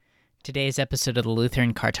Today's episode of The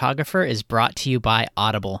Lutheran Cartographer is brought to you by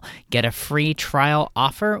Audible. Get a free trial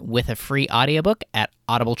offer with a free audiobook at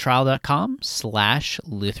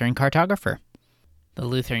audibletrial.com/Lutheran Cartographer. The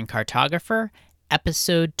Lutheran Cartographer,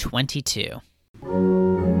 Episode 22.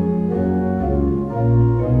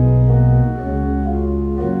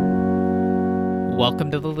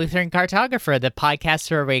 Welcome to The Lutheran Cartographer, the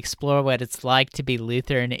podcast where we explore what it's like to be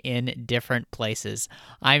Lutheran in different places.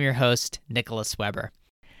 I'm your host, Nicholas Weber.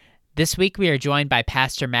 This week we are joined by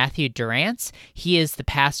Pastor Matthew Durance. He is the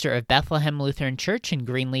pastor of Bethlehem Lutheran Church in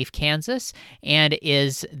Greenleaf, Kansas, and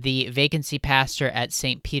is the vacancy pastor at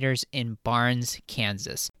St. Peter's in Barnes,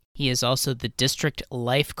 Kansas. He is also the district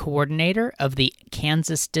life coordinator of the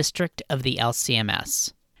Kansas district of the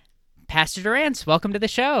LCMS. Pastor Durance, welcome to the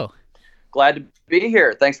show. Glad to be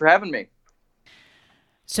here. Thanks for having me.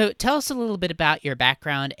 So tell us a little bit about your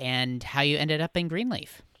background and how you ended up in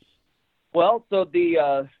Greenleaf. Well, so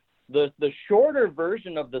the shorter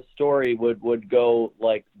version of the story would go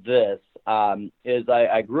like this. Is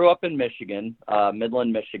I grew up in Michigan,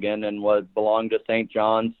 Midland, Michigan, and belonged to St.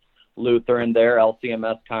 John's Lutheran there,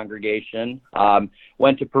 LCMS congregation.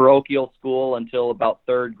 Went to parochial school until about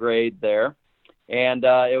third grade there. And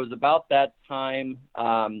it was about that time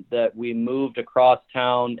that we moved across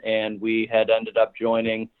town, and we had ended up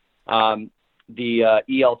joining the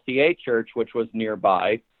ELCA church, which was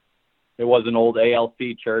nearby. It was an old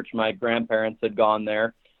ALC church. My grandparents had gone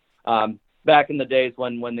there back in the days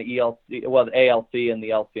when the ALC and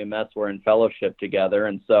the LCMS were in fellowship together.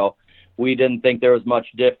 And so we didn't think there was much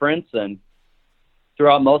difference. And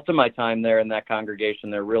throughout most of my time there in that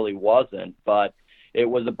congregation, there really wasn't. But it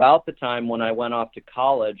was about the time when I went off to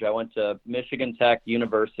college. I went to Michigan Tech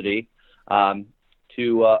University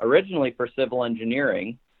originally for civil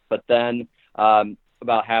engineering, but then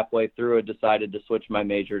about halfway through, I decided to switch my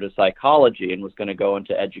major to psychology and was going to go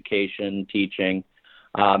into education, teaching,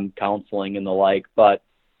 counseling, and the like. But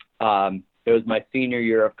it was my senior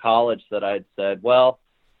year of college that I'd said, well,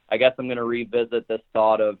 I guess I'm going to revisit this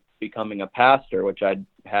thought of becoming a pastor, which I'd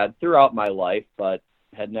had throughout my life, but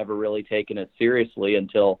had never really taken it seriously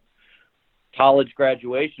until college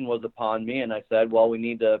graduation was upon me. And I said, well, we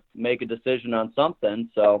need to make a decision on something.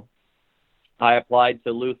 So I applied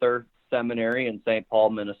to Luther Seminary in St. Paul,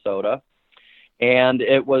 Minnesota. And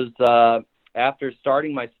it was after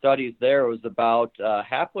starting my studies there, it was about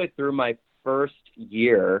halfway through my first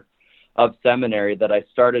year of seminary that I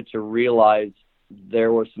started to realize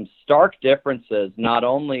there were some stark differences, not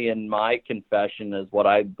only in my confession as what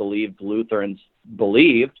I believed Lutherans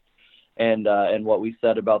believed and what we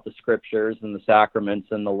said about the scriptures and the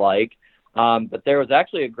sacraments and the like, but there was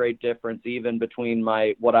actually a great difference even between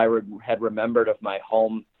what I had remembered of my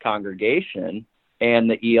home congregation and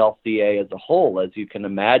the ELCA as a whole. As you can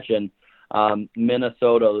imagine,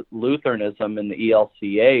 Minnesota Lutheranism in the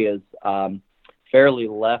ELCA is fairly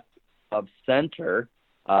left of center,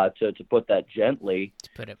 to put that gently. To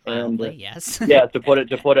put it mildly, yes. Yeah, to put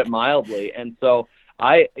it mildly. And so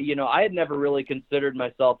I had never really considered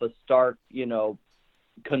myself a stark,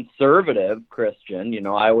 conservative Christian.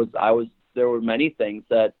 There were many things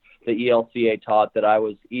that the ELCA taught that I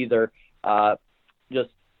was either just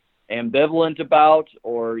ambivalent about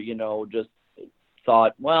or, just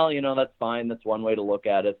thought, well, that's fine. That's one way to look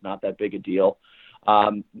at it. It's not that big a deal.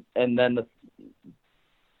 But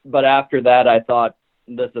after that, I thought,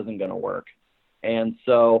 this isn't going to work. And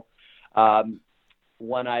so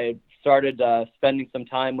when I started spending some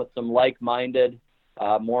time with some like-minded,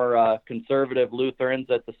 more conservative Lutherans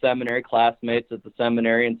at the seminary, classmates at the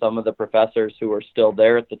seminary, and some of the professors who were still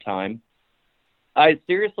there at the time, I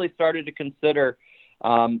seriously started to consider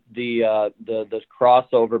the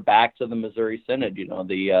crossover back to the Missouri Synod.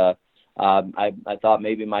 I thought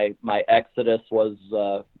maybe my exodus was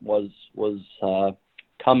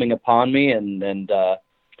coming upon me, and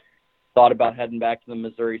thought about heading back to the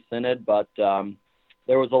Missouri Synod, but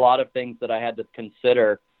there was a lot of things that I had to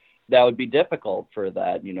consider that would be difficult for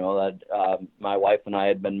that. My wife and I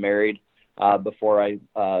had been married before I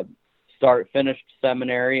finished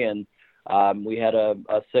seminary, and we had a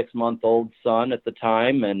 6-month-old son at the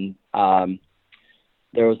time, and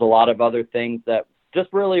there was a lot of other things that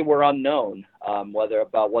just really were unknown,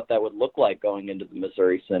 about what that would look like going into the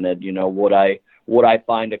Missouri Synod. Would I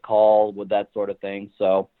find a call, would that sort of thing.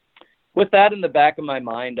 So with that in the back of my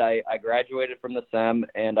mind, I graduated from the SEM,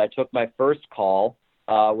 and I took my first call,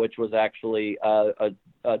 which was actually a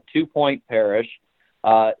 2-point parish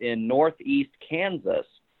in northeast Kansas,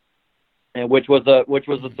 and which was a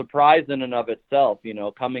surprise in and of itself.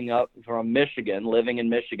 Coming up from Michigan, living in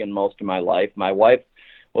Michigan most of my life. My wife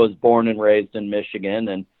was born and raised in Michigan,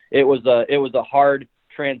 and it was a hard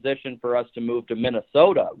transition for us to move to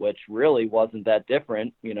Minnesota, which really wasn't that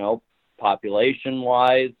different,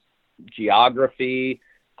 population-wise, geography,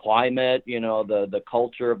 climate, the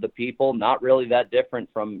culture of the people, not really that different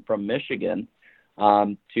from Michigan.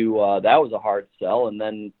 That was a hard sell. And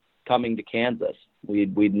then coming to Kansas,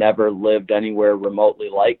 we'd never lived anywhere remotely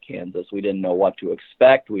like Kansas. We didn't know what to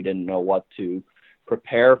expect. We didn't know what to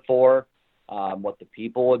prepare for, what the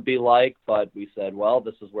people would be like. But we said, well,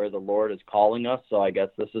 this is where the Lord is calling us, so I guess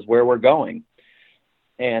this is where we're going.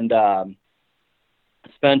 And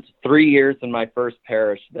spent 3 years in my first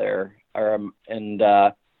parish there.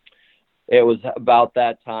 It was about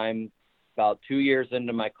that time, about 2 years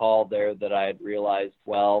into my call there, that I had realized,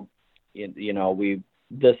 well,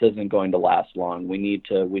 this isn't going to last long. We need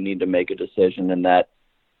to make a decision, and that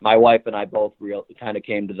my wife and I both kind of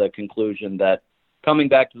came to the conclusion that coming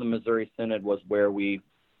back to the Missouri Synod was where we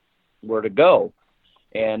were to go.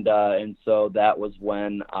 And so that was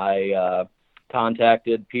when I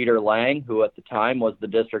contacted Peter Lang, who at the time was the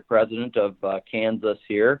district president of Kansas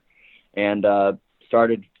here, and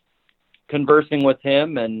started conversing with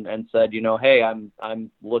him and said, hey,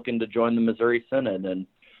 I'm looking to join the Missouri Synod. And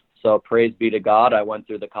so praise be to God, I went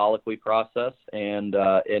through the colloquy process, and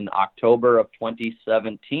in October of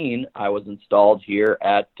 2017, I was installed here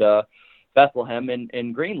at Bethlehem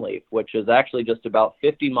in Greenleaf, which is actually just about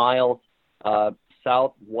 50 miles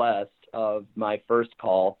southwest of my first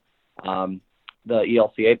call, the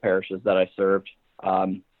ELCA parishes that I served.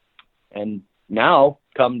 And now,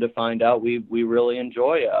 come to find out, we really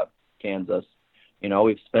enjoy Kansas.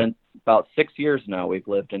 We've spent about 6 years now. We've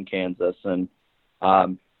lived in Kansas, and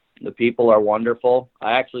the people are wonderful.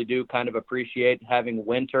 I actually do kind of appreciate having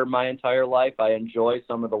winter my entire life. I enjoy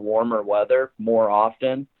some of the warmer weather more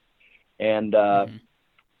often, and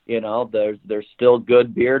there's still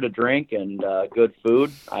good beer to drink and good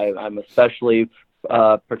food. I'm especially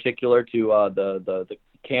particular to the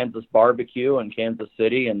Kansas barbecue in Kansas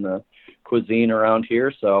City and the cuisine around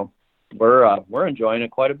here. So we're enjoying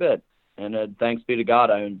it quite a bit. And thanks be to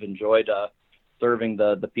God, I've enjoyed serving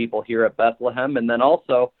the people here at Bethlehem, and then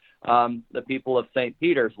also the people of St.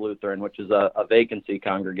 Peter's Lutheran, which is a vacancy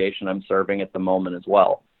congregation I'm serving at the moment as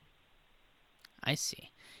well. I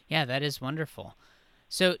see. Yeah, that is wonderful.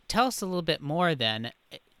 So tell us a little bit more then.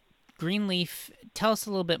 Greenleaf, tell us a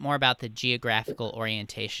little bit more about the geographical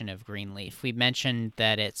orientation of Greenleaf. We mentioned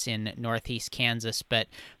that it's in northeast Kansas, but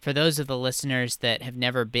for those of the listeners that have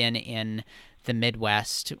never been in the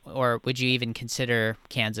Midwest, or would you even consider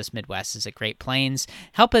Kansas Midwest? Is it Great Plains?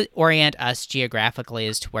 Help orient us geographically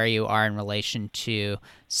as to where you are in relation to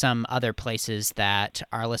some other places that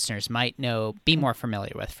our listeners might be more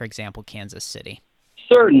familiar with, for example, Kansas City.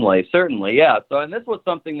 Certainly, yeah. So, and this was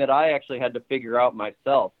something that I actually had to figure out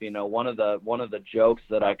myself. One of the jokes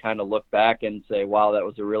that I kind of look back and say, wow, that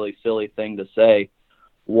was a really silly thing to say,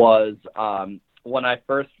 was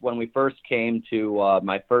when we first came to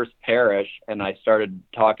my first parish, and I started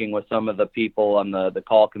talking with some of the people on the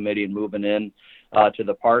call committee and moving in to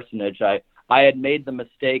the parsonage. I had made the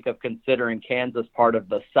mistake of considering Kansas part of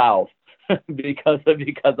the South. because this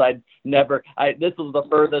was the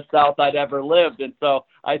furthest south I'd ever lived, and so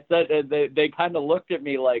I said, they kind of looked at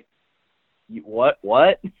me like, what?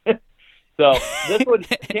 So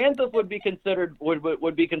Kansas would be considered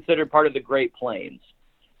part of the Great Plains.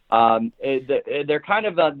 They're kind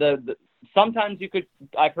of the sometimes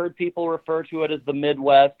I've heard people refer to it as the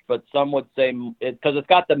Midwest, but some would say because it's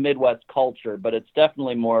got the Midwest culture, but it's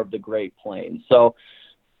definitely more of the Great Plains. So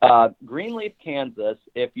Greenleaf, Kansas,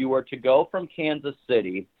 if you were to go from Kansas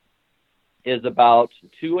City, is about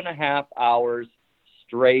 2.5 hours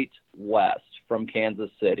straight west from Kansas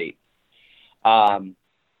City.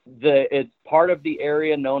 It's part of the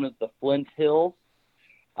area known as the Flint Hills.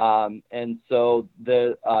 And so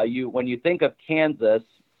when you think of Kansas,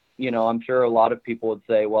 I'm sure a lot of people would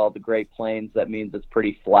say, well, the Great Plains, that means it's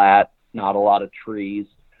pretty flat, not a lot of trees.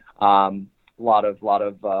 A lot of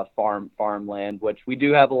farmland, which we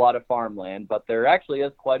do have a lot of farmland, but there actually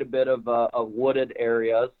is quite a bit of wooded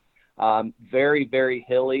areas, very, very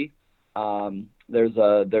hilly. There's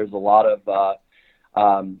a lot of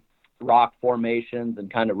rock formations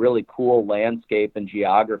and kind of really cool landscape and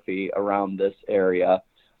geography around this area.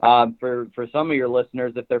 For some of your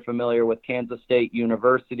listeners, if they're familiar with Kansas State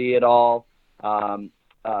University at all,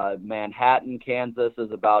 Manhattan, Kansas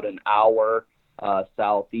is about an hour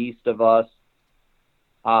southeast of us.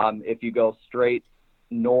 If you go straight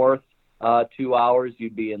north 2 hours,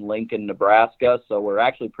 you'd be in Lincoln, Nebraska. So we're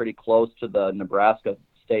actually pretty close to the Nebraska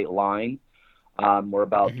state line. We're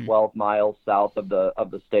about 12 miles south of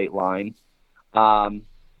the state line.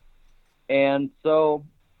 And so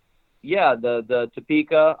Yeah, the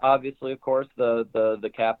Topeka, obviously, of course,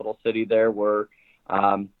 the capital city there. We're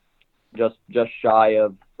just shy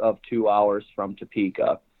of 2 hours from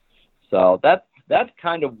Topeka. So that's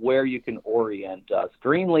kind of where you can orient us.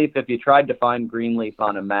 Greenleaf, if you tried to find Greenleaf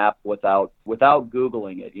on a map without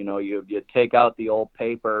Googling it, you take out the old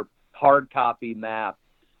paper hard copy map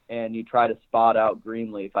and you try to spot out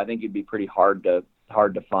Greenleaf, I think you'd be pretty hard to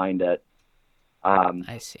find it.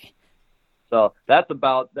 I see. So that's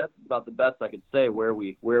about the best I could say where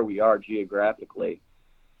we are geographically.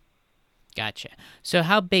 Gotcha. So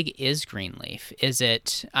how big is Greenleaf? Is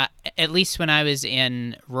it, at least when I was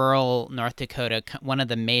in rural North Dakota, one of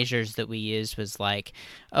the measures that we used was like,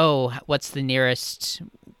 oh, what's the nearest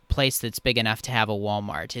place that's big enough to have a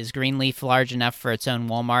Walmart? Is Greenleaf large enough for its own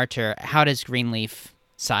Walmart, or how does Greenleaf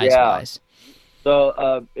Yeah. size-wise?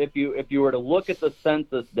 So if you were to look at the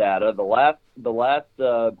census data, the last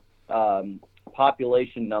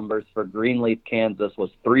population numbers for Greenleaf, Kansas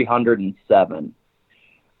was 307.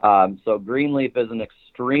 So Greenleaf is an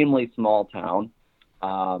extremely small town.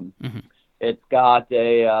 Mm-hmm. It's got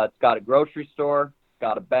a grocery store, it's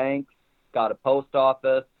got a bank, it's got a post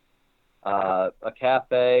office, a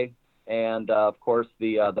cafe, and of course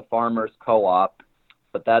the farmers co-op.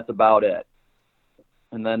 But that's about it.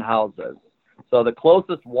 And then houses. So the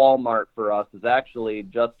closest Walmart for us is actually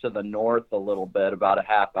just to the north a little bit, about a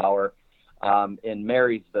half hour, in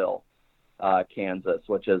Marysville, Kansas,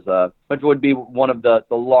 which would be one of the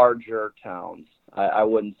larger towns. I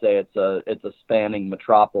wouldn't say it's a spanning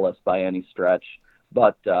metropolis by any stretch,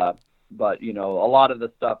 but a lot of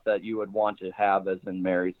the stuff that you would want to have is in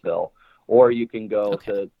Marysville, or you can go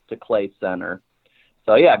to Clay Center.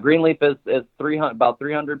 So yeah, Greenleaf is about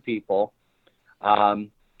 300 people.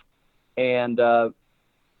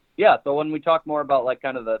 So when we talk more about like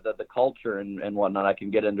kind of the culture and whatnot, I can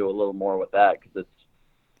get into a little more with that because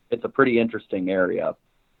it's a pretty interesting area.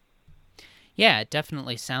 Yeah, it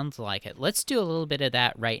definitely sounds like it. Let's do a little bit of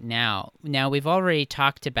that right now. Now, we've already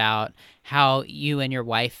talked about how you and your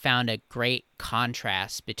wife found a great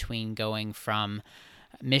contrast between going from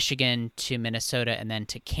Michigan to Minnesota and then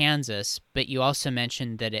to Kansas, but you also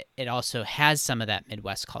mentioned that it also has some of that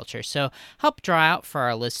Midwest culture. So help draw out for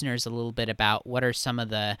our listeners a little bit about what are some of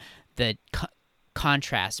the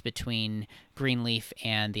contrasts between Greenleaf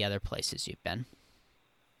and the other places you've been.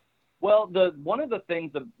 Well, one of the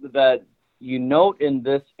things that you note in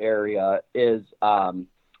this area is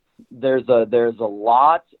there's a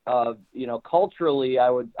lot of, culturally, I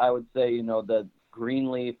would say, the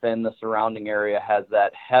Greenleaf and the surrounding area has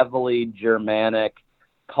that heavily Germanic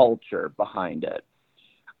culture behind it.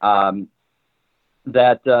 That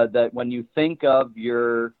when you think of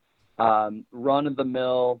your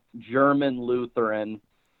run-of-the-mill German Lutheran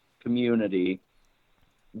community,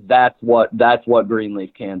 that's what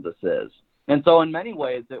Greenleaf, Kansas is. And so in many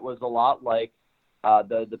ways, it was a lot like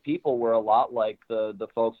the people were a lot like the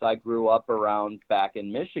folks I grew up around back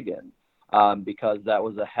in Michigan, because that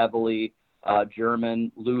was a heavily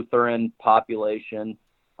German Lutheran population.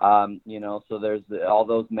 So there's all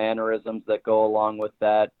those mannerisms that go along with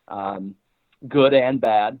that, good and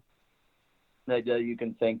bad, that you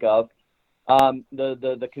can think of.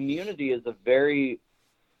 The community is a very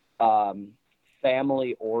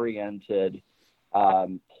family-oriented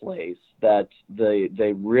place that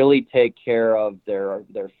they really take care of their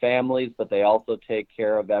families, but they also take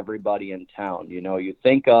care of everybody in town. You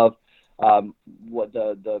think of what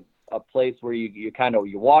a place where you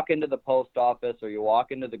walk into the post office or you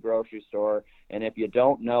walk into the grocery store, and if you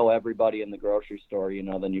don't know everybody in the grocery store,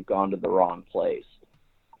 then you've gone to the wrong place.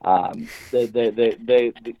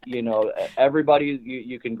 Everybody,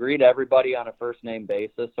 you can greet everybody on a first name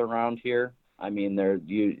basis around here. I mean,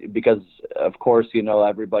 because of course,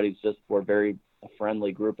 we're very a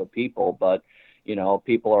friendly group of people, but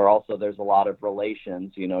people are also, there's a lot of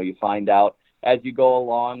relations. You find out as you go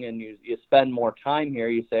along and you spend more time here,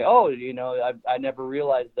 you say, oh, I never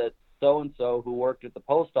realized that so-and-so who worked at the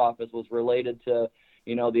post office was related to,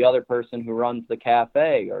 the other person who runs the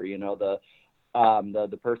cafe, or,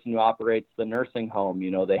 the person who operates the nursing home.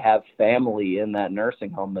 They have family in that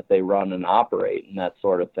nursing home that they run and operate and that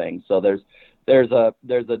sort of thing. So there's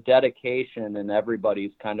a dedication in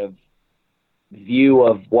everybody's kind of view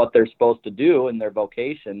of what they're supposed to do in their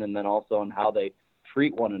vocation, and then also in how they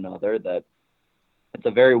treat one another, that it's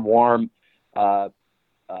a very warm,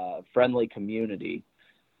 friendly community.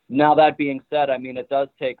 Now, that being said, I mean, it does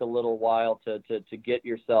take a little while to get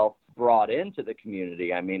yourself brought into the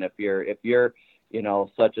community. I mean, if you're,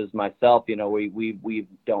 such as myself, we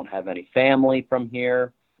don't have any family from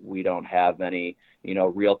here. we don't have any,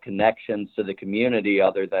 real connections to the community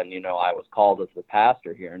other than, I was called as the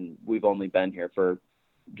pastor here, and we've only been here for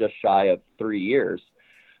just shy of 3 years.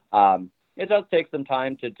 It does take some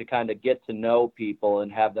time to kind of get to know people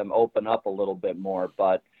and have them open up a little bit more.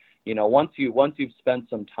 But, once you've spent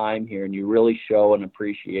some time here and you really show an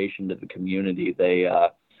appreciation to the community,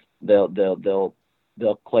 they'll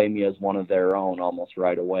claim you as one of their own almost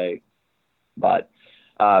right away. But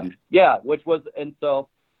so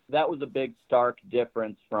that was a big stark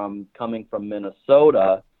difference from coming from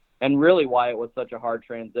Minnesota, and really why it was such a hard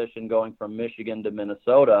transition going from Michigan to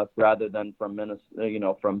Minnesota rather than from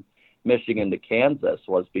from Michigan to Kansas,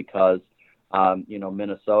 was because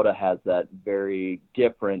Minnesota has that very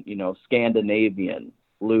different, Scandinavian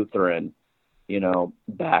Lutheran,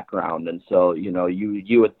 background. And so,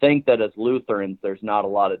 you would think that as Lutherans, there's not a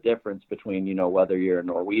lot of difference between, whether you're a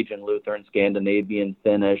Norwegian Lutheran, Scandinavian,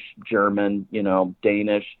 Finnish, German,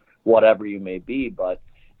 Danish, whatever you may be. But,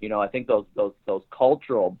 I think those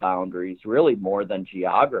cultural boundaries, really more than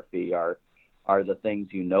geography, are the things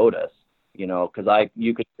you notice, because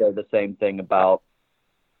you could say the same thing about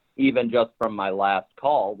even just from my last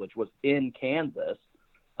call, which was in Kansas.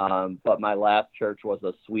 But my last church was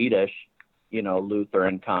a Swedish,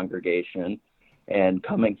 Lutheran congregation, and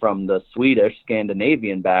coming from the Swedish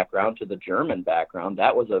Scandinavian background to the German background,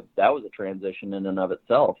 that was a transition in and of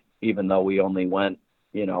itself, even though we only went,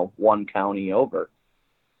 one county over.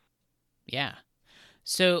 Yeah.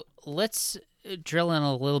 So let's drill in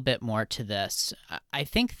a little bit more to this. I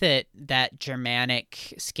think that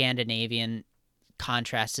Germanic Scandinavian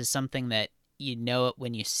contrast is something that you know it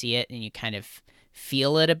when you see it and you kind of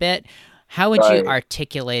feel it a bit. How would you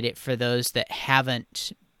articulate it for those that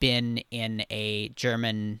haven't been in a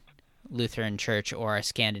German Lutheran church or a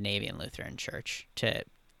Scandinavian Lutheran church to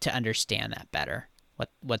understand that better?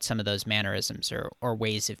 What some of those mannerisms or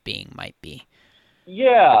ways of being might be?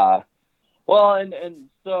 Yeah. Well, and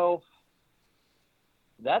so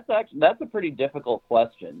that's a pretty difficult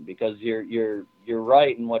question, because you're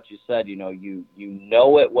right in what you said. You know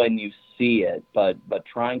it when you see it, but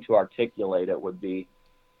trying to articulate it would be,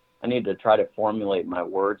 I need to try to formulate my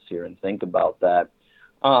words here and think about that.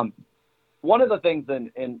 One of the things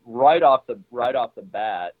in right off the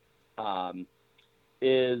bat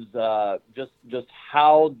is just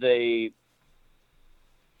how they.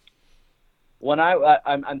 When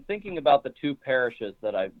I'm thinking about the two parishes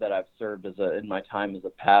that I've served in my time as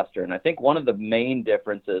a pastor, and I think one of the main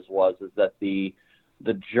differences is that the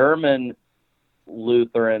German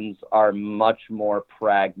Lutherans are much more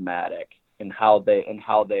pragmatic in how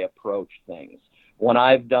they approach things. When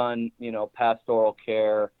I've done pastoral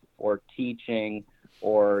care or teaching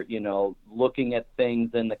or looking at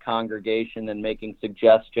things in the congregation and making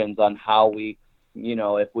suggestions on how we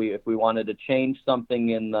if we wanted to change something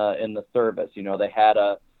in the service, they had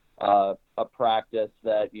a practice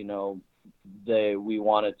that we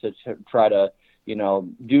wanted to try to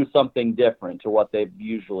do something different to what they've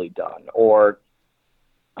usually done, or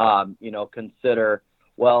consider,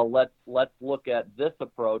 well, let's look at this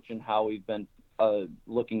approach and how we've been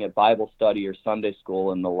looking at Bible study or Sunday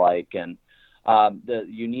school and the like. And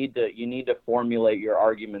you need to formulate your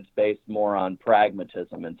arguments based more on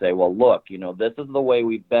pragmatism and say, well, look, this is the way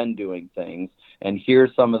we've been doing things, and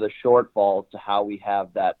here's some of the shortfalls to how we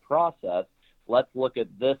have that process. Let's look at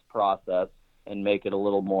this process and make it a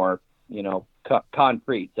little more,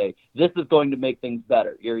 concrete. Say, this is going to make things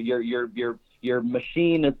better. Your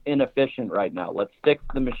machine is inefficient right now. Let's fix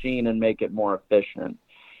the machine and make it more efficient.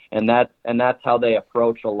 And that's how they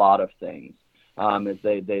approach a lot of things. Is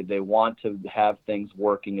they want to have things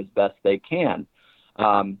working as best they can.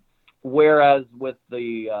 Whereas with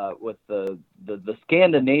the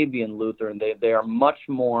Scandinavian Lutheran, they are much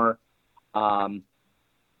more, not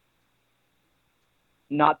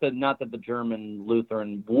that the German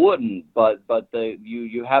Lutheran wouldn't, but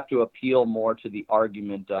you have to appeal more to the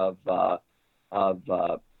argument of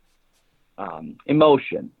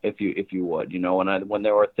emotion, if you would. When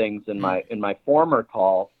there were things in my former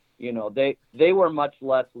call, they were much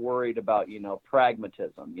less worried about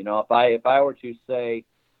pragmatism. If I were to say,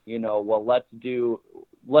 well, let's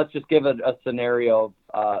just give a scenario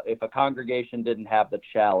of if a congregation didn't have the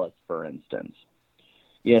chalice, for instance.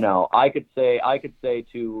 I could say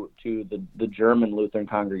to the German Lutheran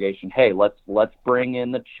congregation, hey, let's bring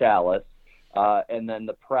in the chalice, and then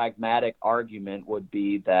the pragmatic argument would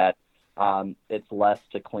be that it's less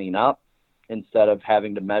to clean up. Instead of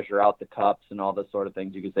having to measure out the cups and all this sort of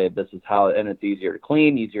things, you could say this is how, and it's easier to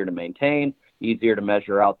clean, easier to maintain, easier to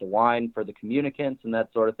measure out the wine for the communicants and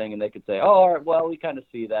that sort of thing. And they could say, oh, all right, well, we kind of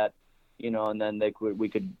see that, and then we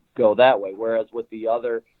could go that way. Whereas with the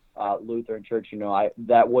other Lutheran church,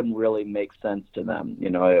 that wouldn't really make sense to them.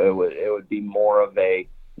 It would be more of a,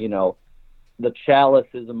 the chalice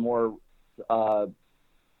is a more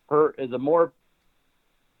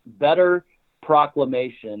better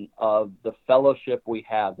proclamation of the fellowship we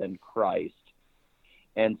have in Christ.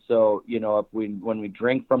 And so, when we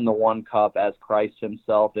drink from the one cup as Christ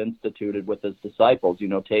himself instituted with his disciples,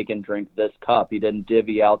 take and drink this cup. He didn't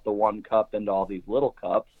divvy out the one cup into all these little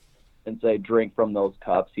cups and say, drink from those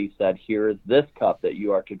cups. He said, here is this cup that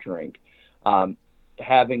you are to drink.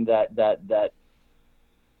 Having that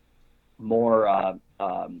more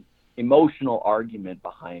emotional argument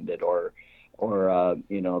behind it, or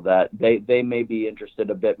that they may be interested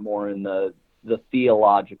a bit more in the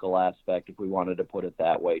theological aspect, if we wanted to put it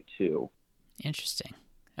that way too. Interesting.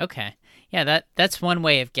 Okay. Yeah, that's one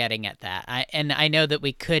way of getting at that. I know that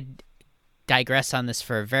we could digress on this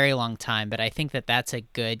for a very long time, but I think that that's a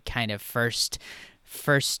good kind of first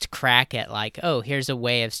crack at like, oh, here's a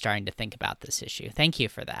way of starting to think about this issue. Thank you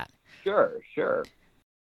for that. Sure.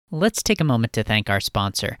 Let's take a moment to thank our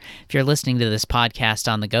sponsor. If you're listening to this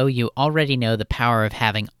podcast on the go, you already know the power of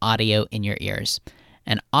having audio in your ears.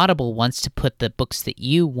 And Audible wants to put the books that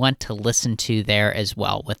you want to listen to there as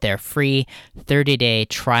well, with their free 30-day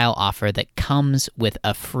trial offer that comes with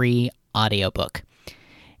a free audiobook.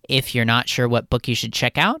 If you're not sure what book you should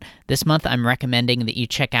check out, this month I'm recommending that you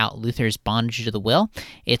check out Luther's Bondage to the Will.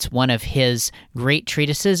 It's one of his great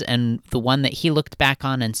treatises, and the one that he looked back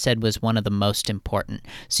on and said was one of the most important.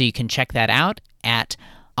 So you can check that out at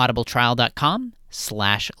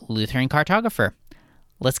audibletrial.com/Lutheran Cartographer.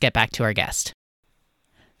 Let's get back to our guest.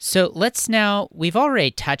 So we've already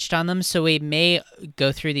touched on them, so we may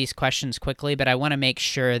go through these questions quickly, but I want to make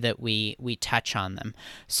sure that we touch on them.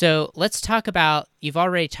 So let's talk about, you've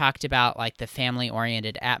already talked about like the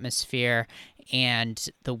family-oriented atmosphere and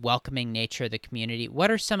the welcoming nature of the community. What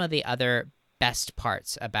are some of the other best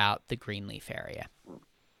parts about the Greenleaf area?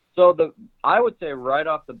 So I would say right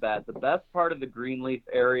off the bat, the best part of the Greenleaf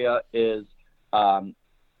area is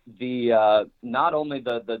not only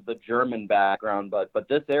the German background, but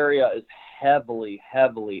this area is heavily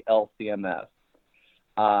LCMS.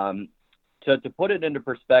 To put it into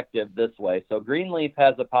perspective this way, so Greenleaf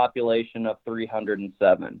has a population of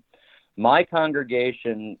 307. My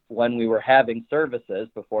congregation, when we were having services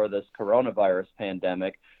before this coronavirus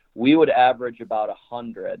pandemic, we would average about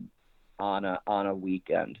 100 on a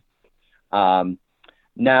weekend.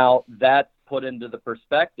 Now that's put into the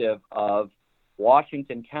perspective of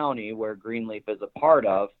Washington County, where Greenleaf is a part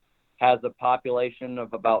of, has a population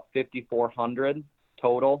of about 5,400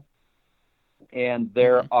 total, and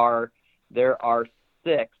there are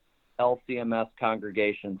 6 LCMS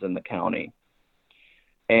congregations in the county,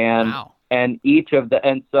 and wow. and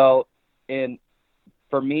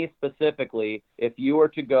for me specifically, if you were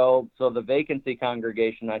to go, so the vacancy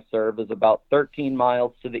congregation I serve is about 13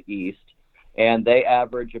 miles to the east, and they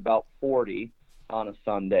average about 40 on a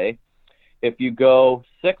Sunday. If you go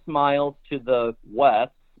 6 miles to the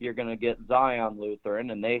west, you're going to get Zion Lutheran,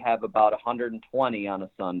 and they have about 120 on a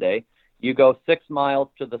Sunday. You go 6 miles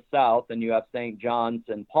to the south, and you have St. John's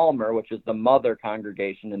and Palmer, which is the mother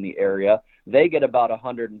congregation in the area. They get about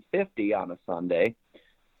 150 on a Sunday.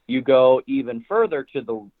 You go even further to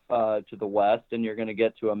the west, and you're going to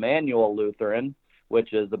get to Emmanuel Lutheran,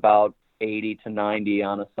 which is about 80 to 90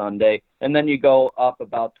 on a Sunday. And then you go up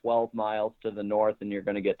about 12 miles to the north, and you're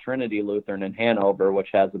going to get Trinity Lutheran in Hanover, which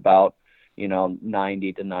has about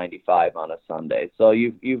 90 to 95 on a Sunday. So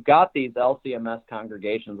you've got these LCMS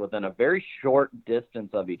congregations within a very short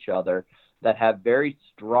distance of each other that have very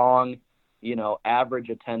strong, average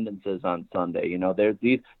attendances on Sunday. There's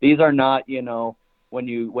these are not, when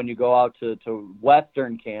you go out to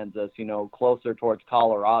western Kansas, closer towards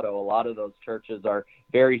Colorado, a lot of those churches are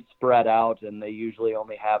very spread out, and they usually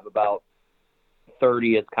only have about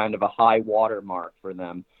 30 as kind of a high water mark for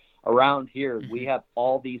them. Around here, we have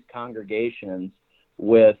all these congregations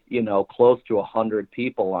with, close to 100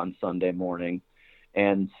 people on Sunday morning.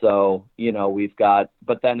 And so, we've got,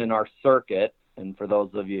 but then in our circuit, and for those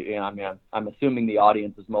of you, I'm assuming the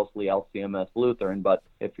audience is mostly LCMS Lutheran, but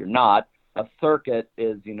if you're not, a circuit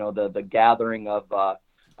is, the gathering of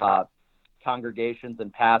congregations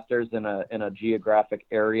and pastors in a geographic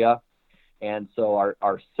area. And so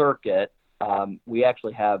our circuit, we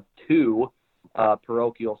actually have 2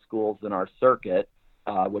 parochial schools in our circuit,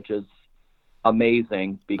 which is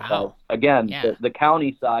amazing because, again, the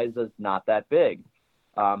county size is not that big.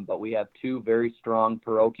 But we have 2 very strong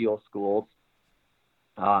parochial schools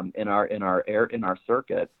in our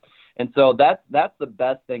circuit. And so that's the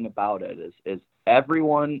best thing about it is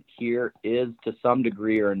everyone here is to some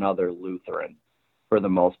degree or another Lutheran for the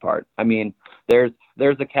most part. I mean, there's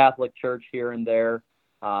a Catholic church here and there.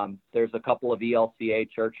 There's a couple of ELCA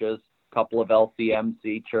churches, a couple of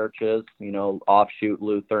LCMC churches, offshoot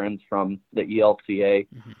Lutherans from the ELCA.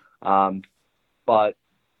 But,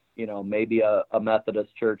 maybe a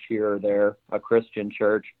Methodist church here or there, a Christian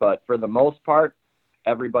church. But for the most part,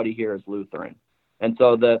 everybody here is Lutheran. And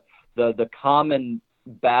so the common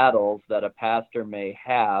battles that a pastor may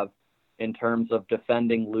have in terms of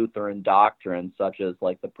defending Lutheran doctrine, such as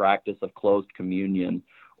like the practice of closed communion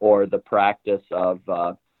or the practice of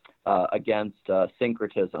against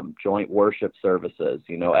syncretism, joint worship services,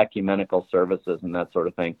 ecumenical services and that sort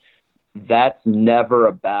of thing. That's never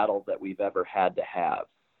a battle that we've ever had to have,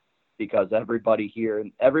 because everybody here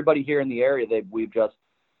in the area,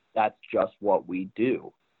 that's just what we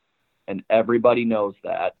do. And everybody knows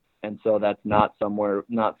that. And so that's not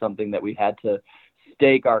something that we had to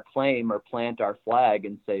stake our claim or plant our flag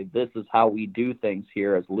and say, this is how we do things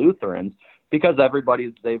here as Lutherans, because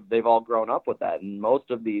they've all grown up with that. And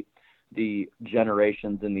most of the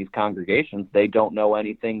generations in these congregations, they don't know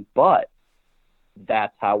anything but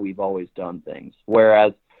that's how we've always done things.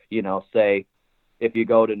 Whereas, say if you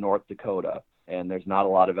go to North Dakota and there's not a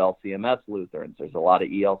lot of LCMS Lutherans, there's a lot of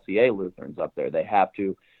ELCA Lutherans up there. They have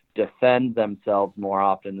to defend themselves more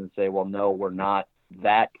often and say, well, no, we're not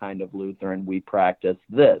that kind of Lutheran. We practice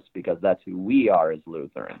this because that's who we are as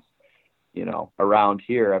Lutherans. Around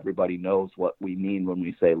here, everybody knows what we mean when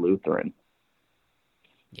we say Lutheran.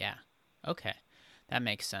 Yeah. Okay. That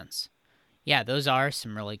makes sense. Yeah, those are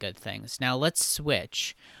some really good things. Now let's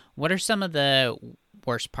switch. What are some of the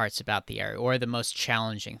worst parts about the area, or the most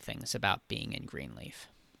challenging things about being in Greenleaf?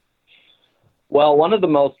 Well, one of the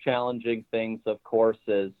most challenging things, of course,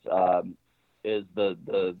 is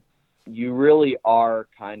you really are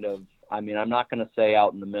kind of, I'm not going to say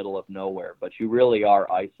out in the middle of nowhere, but you really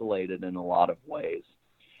are isolated in a lot of ways,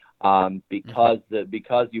 because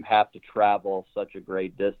you have to travel such a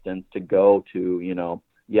great distance to go to,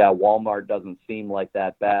 Walmart doesn't seem like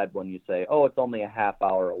that bad when you say, oh, it's only a half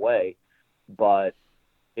hour away. But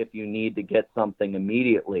if you need to get something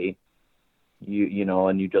immediately,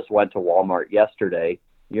 and you just went to Walmart yesterday,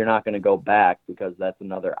 you're not going to go back because that's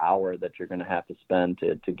another hour that you're going to have to spend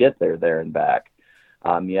to get there and back.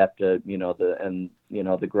 You have to,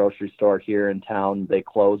 the grocery store here in town, they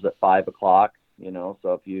close at 5:00,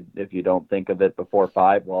 so if you don't think of it before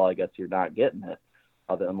 5, well, I guess you're not getting it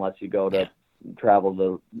unless you go to travel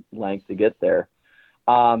the length to get there.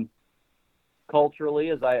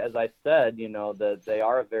 Culturally, as I said, that they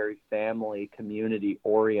are a very family,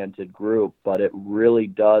 community-oriented group, but it really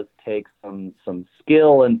does take some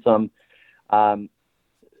skill and some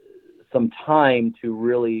time to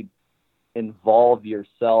really involve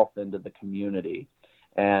yourself into the community.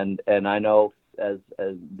 And I know as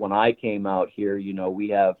when I came out here, we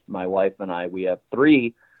have, my wife and I, we have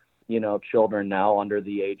 3, children now under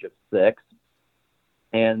the age of 6.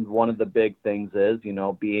 And one of the big things is,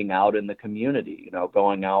 being out in the community,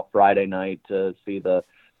 going out Friday night to see the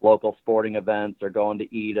local sporting events, or going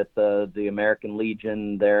to eat at the American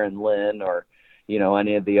Legion there in Lynn, or,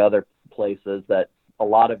 any of the other places that a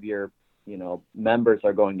lot of your, members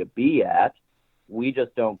are going to be at. We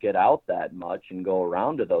just don't get out that much and go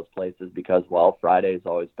around to those places because, well, Friday's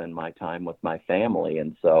always been my time with my family.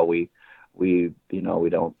 And so we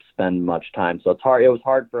don't spend much time. So it was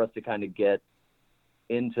hard for us to kind of get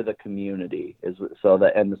into the community,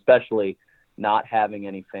 and especially not having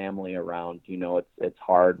any family around, it's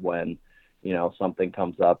hard when, something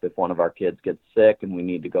comes up. If one of our kids gets sick and we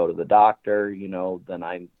need to go to the doctor, then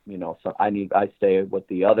I stay with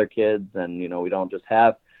the other kids, and, we don't just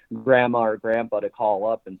have grandma or grandpa to call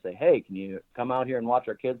up and say, hey, can you come out here and watch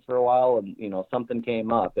our kids for a while? And, something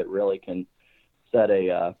came up, it really can set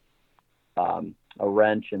a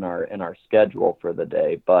wrench in our schedule for the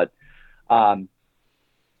day. But,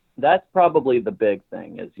 that's probably the big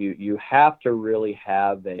thing, is you have to really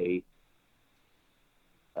have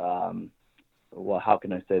how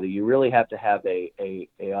can I say that? You really have to have a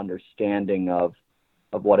understanding of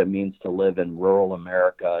what it means to live in rural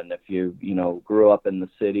America. And if you grew up in the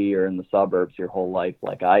city or in the suburbs your whole life,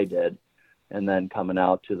 like I did, and then coming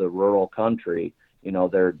out to the rural country,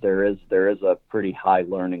 there is a pretty high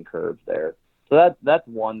learning curve there. So that's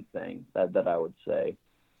one thing that I would say.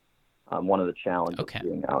 One of the challenges of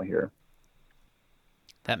being out here.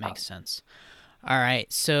 That makes sense. All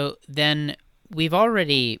right. So then we've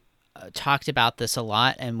already talked about this a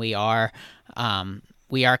lot, and we are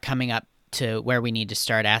coming up to where we need to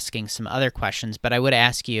start asking some other questions. But I would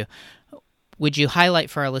ask you, Would you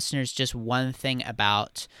highlight for our listeners just one thing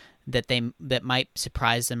about that might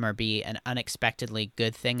surprise them or be an unexpectedly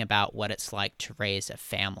good thing about what it's like to raise a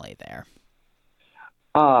family there?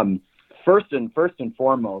 First and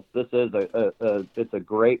foremost, this is it's a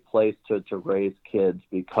great place to raise kids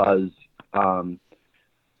because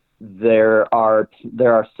there are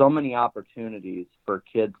so many opportunities for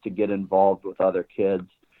kids to get involved with other kids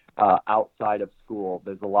outside of school.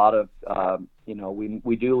 There's a lot of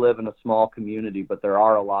we do live in a small community, but there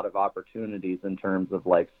are a lot of opportunities in terms of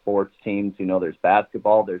like sports teams. There's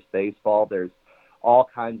basketball, there's baseball, there's all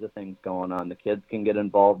kinds of things going on. The kids can get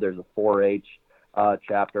involved. There's a 4-H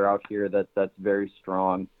chapter out here that's very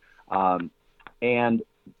strong. And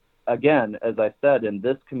again, as I said, in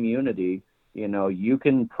this community, you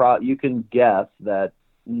can guess that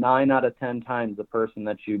 9 out of 10 times the person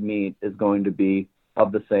that you meet is going to be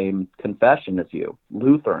of the same confession as you,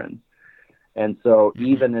 Lutherans. And so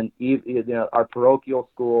even our parochial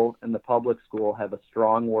school and the public school have a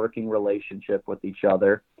strong working relationship with each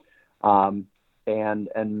other. And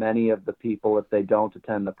many of the people, if they don't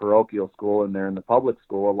attend the parochial school and they're in the public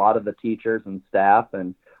school, a lot of the teachers and staff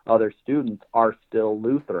and other students are still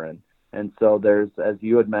Lutheran. And so there's, as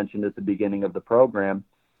you had mentioned at the beginning of the program,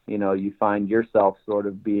 you find yourself sort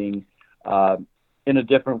of being in a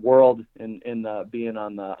different world in being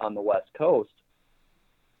on the West Coast.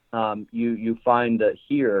 You find that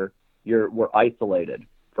here we're isolated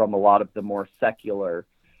from a lot of the more secular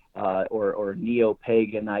or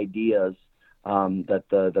neo-pagan ideas that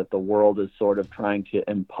the world is sort of trying to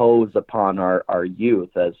impose upon our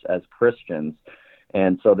youth as Christians.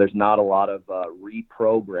 And so there's not a lot of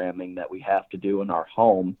reprogramming that we have to do in our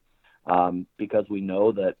home because we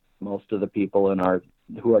know that most of the people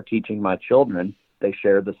who are teaching my children, they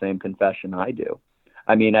share the same confession I do.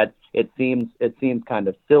 I mean, it seems kind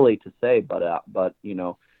of silly to say, but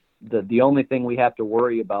the only thing we have to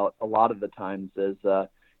worry about a lot of the times is there's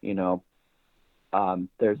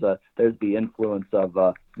the influence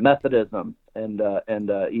of Methodism and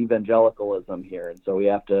evangelicalism here, and so we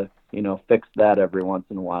have to fix that every once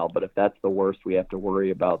in a while. But if that's the worst we have to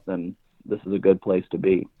worry about, then this is a good place to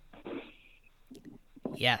be.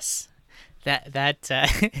 Yes, that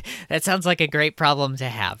that sounds like a great problem to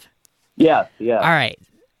have. Yeah. All right.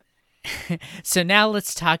 So now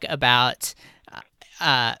let's talk about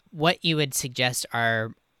what you would suggest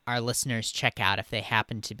our listeners check out if they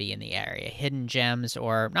happen to be in the area. Hidden gems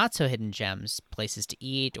or not so hidden gems, places to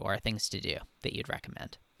eat or things to do that you'd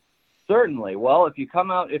recommend. Certainly. Well, if you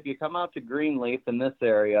come out to Greenleaf in this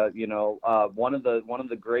area, one of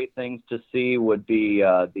the great things to see would be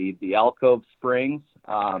the Alcove Springs,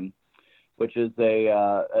 which is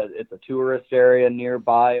it's a tourist area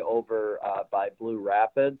nearby over by Blue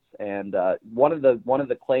Rapids, and one of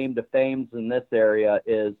the claim to fames in this area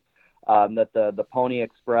is that the Pony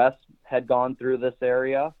Express had gone through this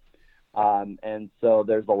area, and so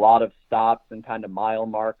there's a lot of stops and kind of mile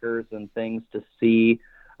markers and things to see.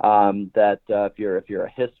 That if you're a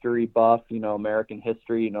history buff, American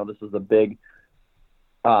history, this is a big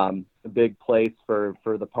place for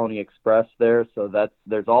the Pony Express there. So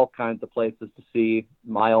there's all kinds of places to see,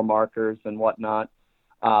 mile markers and whatnot.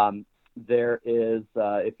 There is,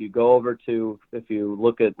 if you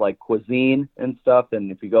look at like cuisine and stuff,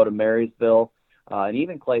 and if you go to Marysville, and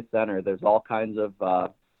even Clay Center, there's all kinds of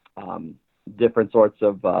different sorts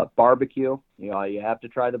of barbecue. You have to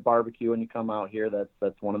try the barbecue when you come out here.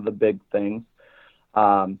 That's one of the big things.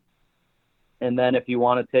 And then if you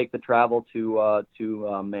want to take the travel to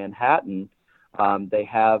Manhattan, they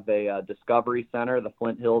have a Discovery Center, the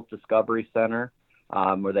Flint Hills Discovery Center,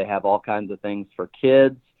 where they have all kinds of things for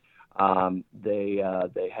kids.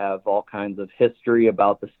 They have all kinds of history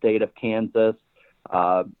about the state of Kansas,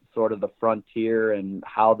 sort of the frontier and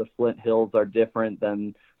how the Flint Hills are different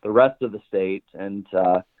than the rest of the state. And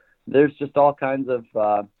there's just all kinds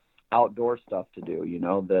of outdoor stuff to do.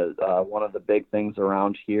 One of the big things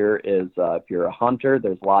around here is if you're a hunter,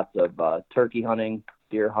 there's lots of turkey hunting,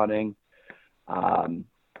 deer hunting. And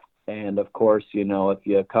of course, if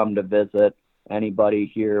you come to visit, anybody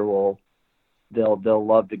here they'll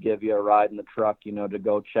love to give you a ride in the truck, to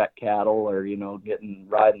go check cattle or,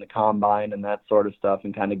 ride in the combine and that sort of stuff,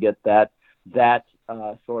 and kind of get that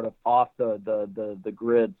sort of off the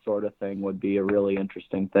grid sort of thing would be a really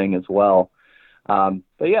interesting thing as well.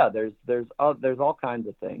 But yeah, there's all kinds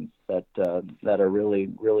of things that are really,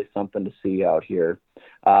 really something to see out here.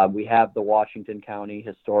 We have the Washington County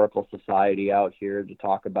Historical Society out here to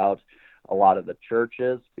talk about a lot of the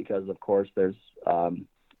churches, because of course there's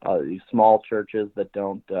these small churches that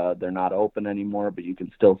they're not open anymore, but you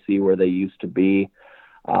can still see where they used to be.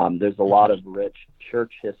 There's a lot of rich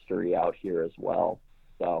church history out here as well.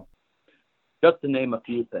 So just to name a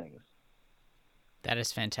few things. That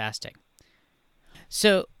is fantastic.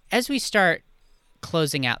 So as we start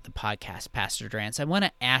closing out the podcast, Pastor Durance, I want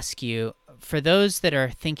to ask you, for those that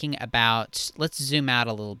are thinking about, let's zoom out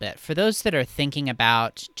a little bit, for those that are thinking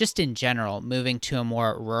about, just in general, moving to a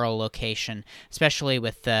more rural location, especially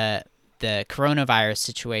with the coronavirus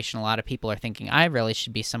situation, a lot of people are thinking, I really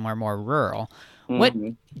should be somewhere more rural. Mm-hmm. What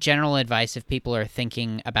general advice, if people are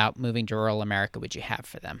thinking about moving to rural America, would you have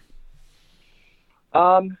for them?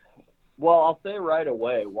 Well, I'll say right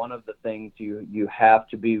away, one of the things you have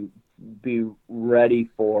to be ready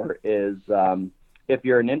for is if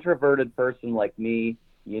you're an introverted person like me,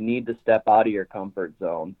 you need to step out of your comfort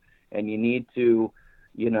zone, and you need to,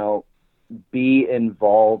 be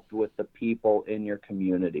involved with the people in your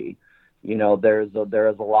community. There is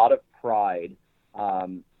a lot of pride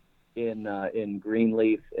in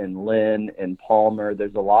Greenleaf, in Lynn, in Palmer.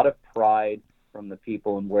 There's a lot of pride from the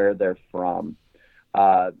people and where they're from.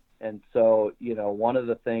 And so, one of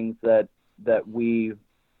the things that we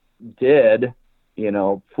did,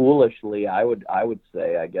 foolishly, I would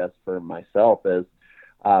say, I guess, for myself, is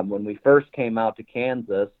when we first came out to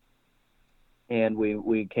Kansas and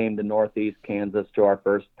we came to Northeast Kansas to our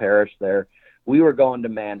first parish there, we were going to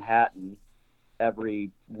Manhattan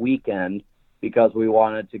every weekend because we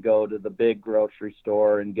wanted to go to the big grocery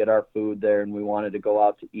store and get our food there, and we wanted to go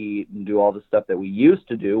out to eat and do all the stuff that we used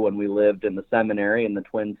to do when we lived in the seminary in the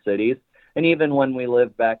Twin Cities. And even when we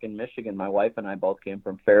lived back in Michigan, my wife and I both came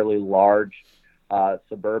from fairly large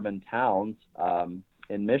suburban towns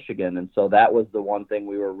in Michigan. And so that was the one thing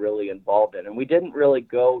we were really involved in. And we didn't really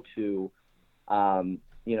go to,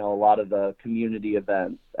 a lot of the community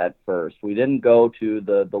events at first. We didn't go to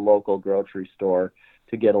the local grocery store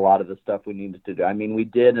to get a lot of the stuff we needed to do. I mean, we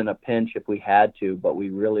did in a pinch if we had to, but we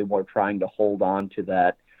really were trying to hold on to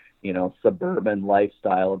that, suburban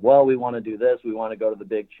lifestyle of, well, we want to do this. We want to go to the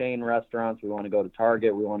big chain restaurants. We want to go to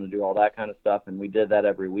Target. We want to do all that kind of stuff. And we did that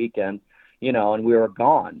every weekend, and we were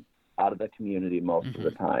gone out of the community most of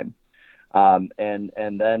the time.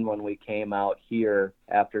 And then when we came out here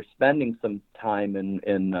after spending some time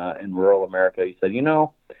in rural America, he said,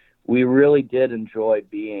 we really did enjoy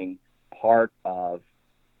being part of,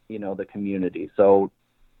 the community. So,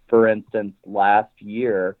 for instance, last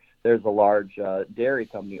year, there's a large dairy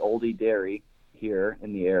company, Oldie Dairy, here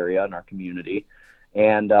in the area in our community.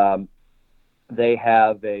 And they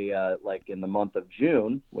have in the month of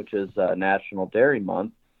June, which is National Dairy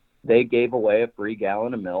Month, they gave away a free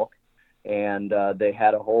gallon of milk. And they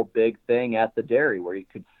had a whole big thing at the dairy where you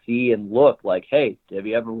could see and look like, hey, have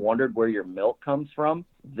you ever wondered where your milk comes from?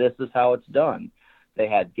 This is how it's done. They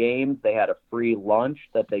had games. They had a free lunch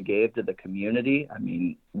that they gave to the community. I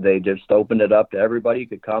mean, they just opened it up to everybody. You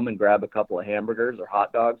could come and grab a couple of hamburgers or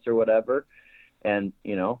hot dogs or whatever and,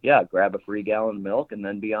 grab a free gallon of milk and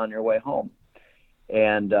then be on your way home.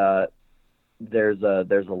 And there's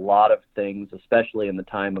a lot of things, especially in the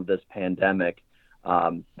time of this pandemic.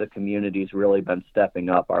 The community's really been stepping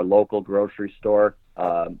up. Our local grocery store,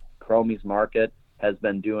 Cromie's Market, has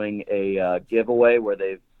been doing a giveaway where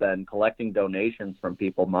they've been collecting donations from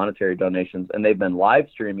people, monetary donations, and they've been live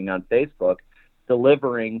streaming on Facebook,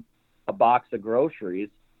 delivering a box of groceries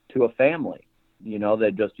to a family.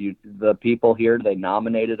 The people here, they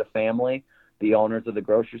nominated a family. The owners of the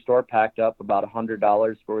grocery store packed up about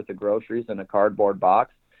 $100 worth of groceries in a cardboard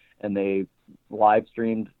box, and they live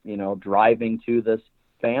streamed, driving to this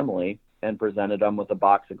family and presented them with a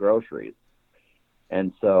box of groceries.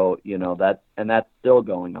 And so, that's still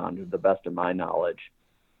going on to the best of my knowledge.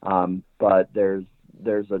 But there's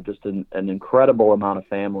just an incredible amount of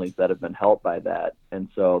families that have been helped by that. And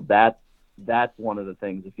so that's one of the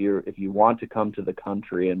things. If you want to come to the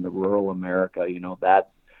country in the rural America,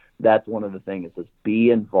 that's one of the things is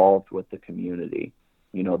be involved with the community.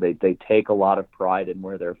 They take a lot of pride in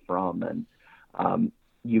where they're from, and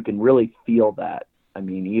you can really feel that. I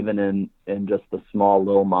mean, even in just the small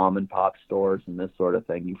little mom and pop stores and this sort of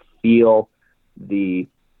thing, you feel the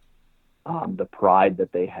pride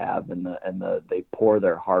that they have, and they pour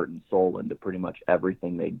their heart and soul into pretty much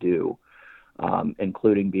everything they do,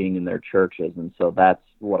 including being in their churches. And so that's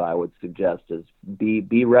what I would suggest is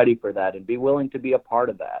be ready for that and be willing to be a part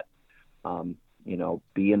of that.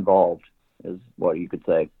 Be involved is what you could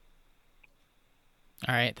say.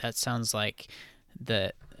 All right, that sounds like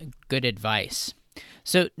the good advice.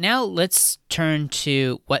 So now let's turn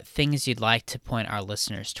to what things you'd like to point our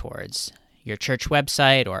listeners towards. Your church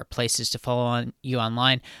website or places to follow you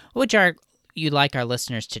online. What would you like our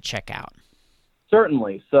listeners to check out?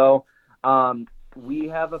 Certainly. So we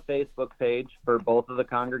have a Facebook page for both of the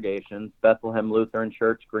congregations, Bethlehem Lutheran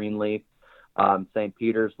Church, Greenleaf, St.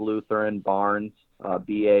 Peter's Lutheran, Barnes,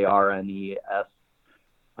 Barnes.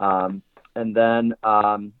 And then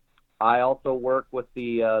I also work with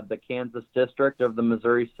the Kansas district of the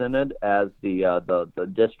Missouri Synod as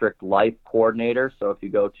the district life coordinator. So if you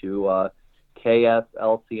go to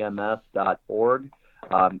kslcms.org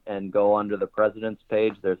and go under the president's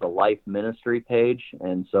page, there's a life ministry page.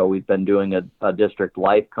 And so we've been doing a district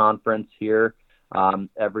life conference here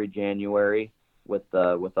every January with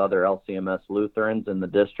other LCMS Lutherans in the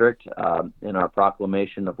district in our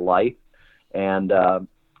proclamation of life. And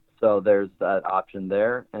so there's that option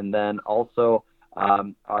there. And then also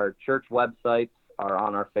our church websites are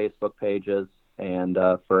on our Facebook pages and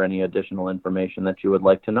for any additional information that you would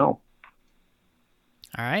like to know.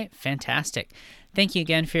 All right, fantastic. Thank you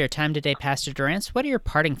again for your time today, Pastor Durance. What are your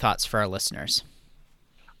parting thoughts for our listeners?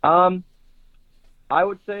 I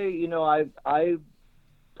would say, I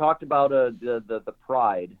talked about the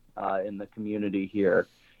pride in the community here.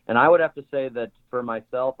 And I would have to say that for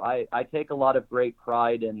myself, I take a lot of great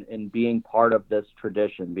pride in being part of this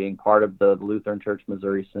tradition, being part of the Lutheran Church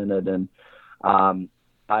Missouri Synod. And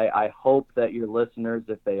I hope that your listeners,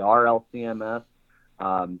 if they are LCMS,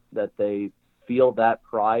 that they feel that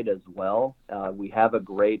pride as well. We have a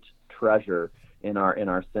great treasure in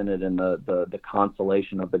our synod in the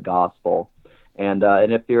consolation of the gospel. And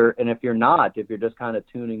if you're just kind of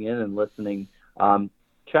tuning in and listening,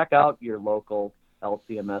 check out your local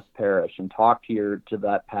LCMS parish and talk to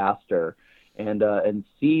that pastor and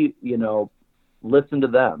see, listen to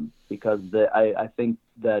them, because I think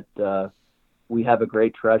that we have a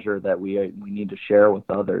great treasure that we need to share with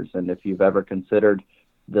others. And if you've ever considered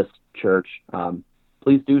this church,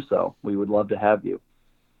 please do so. We would love to have you.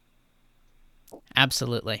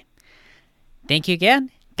 Absolutely. Thank you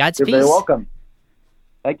again. Godspeed. You're very welcome.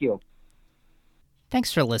 Thank you.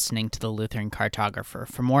 Thanks for listening to the Lutheran Cartographer.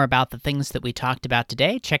 For more about the things that we talked about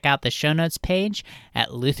today, check out the show notes page at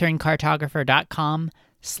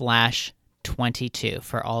lutherancartographer.com/22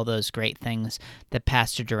 for all those great things that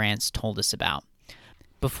Pastor Durance told us about.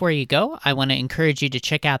 Before you go, I want to encourage you to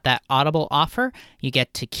check out that Audible offer. You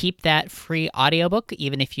get to keep that free audiobook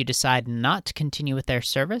even if you decide not to continue with their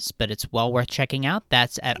service, but it's well worth checking out.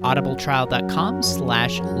 That's at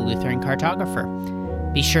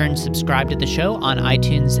audibletrial.com/lutherancartographer. Be sure and subscribe to the show on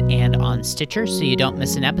iTunes and on Stitcher so you don't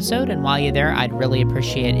miss an episode. And while you're there, I'd really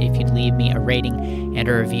appreciate it if you'd leave me a rating and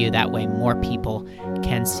a review. That way more people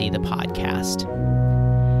can see the podcast.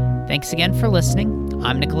 Thanks again for listening.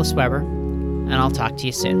 I'm Nicholas Weber, and I'll talk to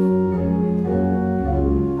you soon.